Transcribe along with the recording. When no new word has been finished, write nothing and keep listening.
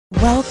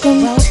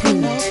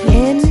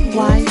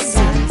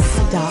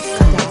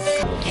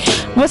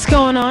Welcome2nyc.com. What's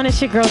going on?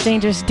 It's your girl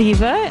Dangerous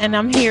Diva, and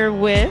I'm here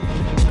with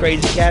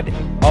Krazy Cat.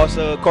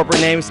 Also,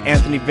 corporate name is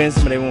Anthony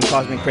Vincent, but everyone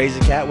calls me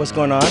Krazy Cat. What's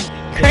going on?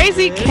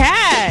 Krazy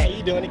Cat. How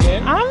you doing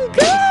again? I'm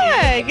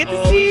good. Good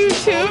to see you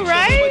too,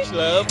 right? So much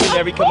love.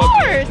 Of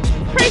course.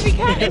 Krazy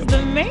Cat is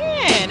the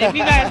man. If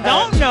you guys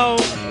don't know,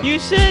 you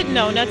should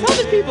know. Now tell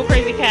the people,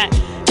 Krazy Cat,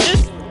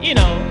 just, you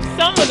know,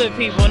 some of the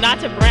people,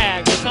 not to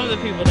brag, but some of the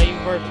people that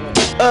you've worked with.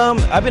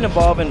 I've been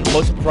involved in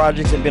most of the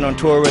projects and been on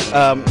tour with,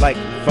 like,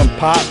 from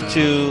pop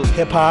to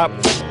hip hop,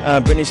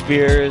 Britney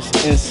Spears,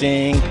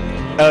 NSYNC,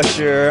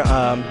 Usher,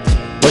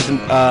 was in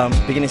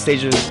beginning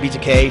stages of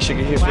B2K,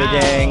 Sugar Hill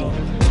Gang,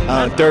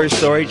 Third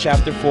Story,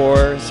 Chapter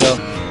 4. So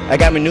I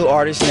got my new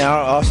artist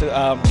now. I also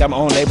got my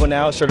own label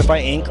now,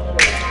 Certified Inc.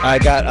 I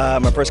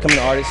got my first coming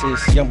artist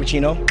is Young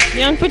Pacino.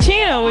 Young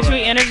Pacino, which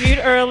we interviewed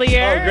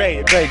earlier. Oh,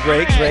 great.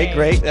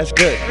 That's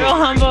good. Real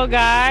humble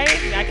guy.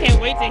 I can't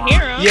wait to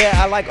hear him. Yeah,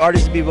 I like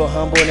artists to be real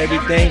humble and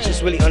everything.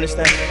 Just really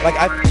understand. Like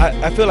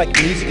I feel like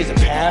music is a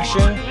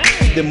passion,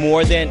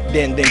 more than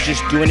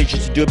just doing it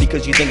just to do it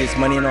because you think it's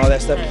money and all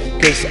that stuff.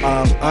 Because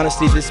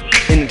honestly, this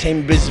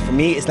entertainment business for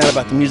me, it's not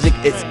about the music.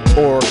 It's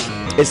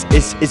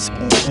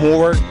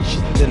more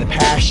than the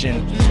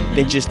passion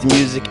than just the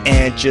music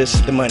and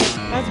just the money.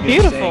 That's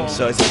beautiful.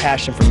 So it's a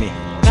passion for me.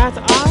 That's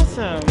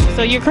awesome.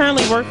 So you're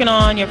currently working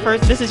on your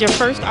first. This is your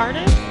first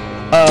artist?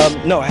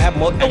 No, I have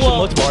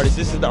multiple artists.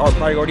 This is our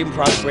priority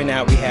project right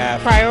now. We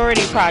have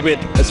priority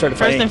project with a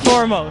certified. First and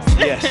foremost.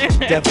 Yes,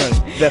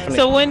 definitely.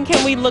 So when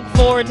can we look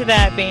forward to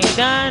that being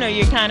done, or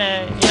you're not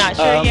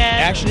sure yet?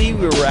 Actually,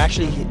 the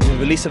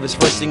release of his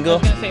first single, I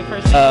was gonna say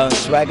first single.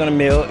 Swag on the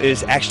Mill,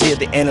 is actually at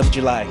the end of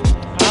July.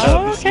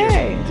 Oh,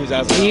 okay.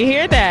 You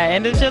hear that?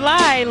 End of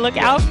July. Look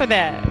out for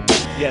that.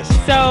 Yes.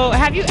 So,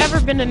 have you ever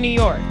been to New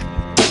York?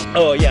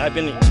 Oh yeah, I've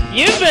been.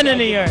 You've been to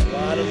New York. A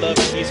lot of love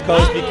to the East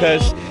Coast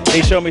because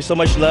they show me so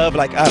much love.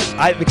 Like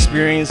I've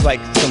experienced like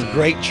some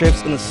great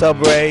trips in the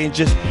subway, and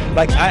just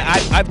like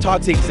I've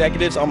talked to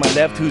executives on my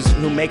left who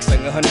makes like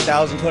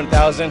 100,000,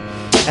 200,000.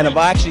 And I'm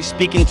actually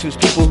speaking to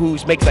people who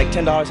makes like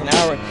 $10 an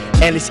hour,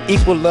 and it's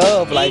equal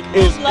love. Like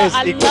it's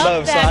equal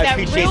love. So I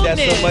appreciate that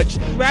so much.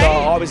 Right? So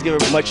I always give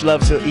much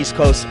love to East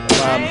Coast.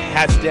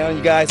 Hats down,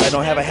 you guys. I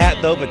don't have a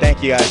hat though, but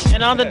thank you guys.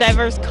 And all the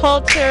diverse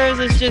cultures.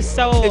 It's just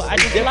so. I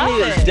just love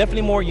it. It's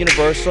definitely more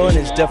universal, and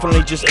it's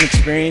definitely just an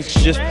experience.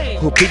 Just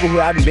people who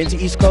haven't been to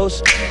East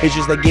Coast, it's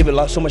just they give it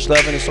so much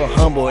love, and it's so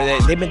humble.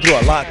 They've been through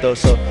a lot though.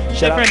 So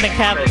shout out. Different than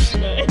Cali.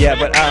 Yeah,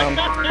 but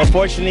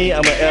unfortunately,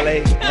 I'm a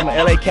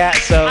LA cat.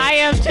 So I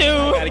am too.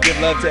 Gotta give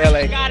love to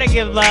LA. Gotta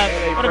give love.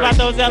 What about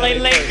those LA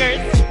Lakers?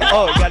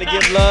 Oh, gotta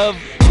give love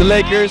to the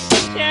Lakers.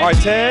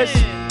 Artez,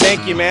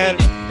 thank you, man.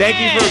 Thank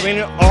you for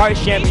winning our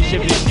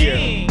championship this year.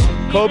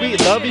 Kobe,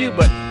 love you,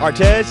 but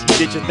Artez, you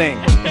did your thing.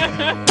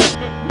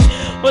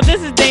 Well,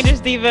 this is Dangerous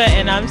Diva,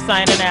 and I'm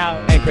signing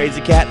out. And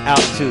Krazy Cat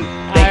out too.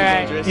 All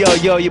right.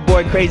 Yo, your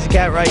boy Krazy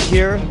Cat right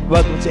here.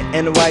 Welcome to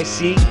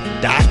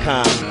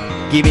nyc.com.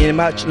 Giving you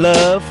much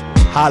love.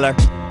 Holler.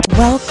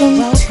 Welcome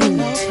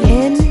to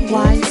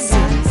NYC.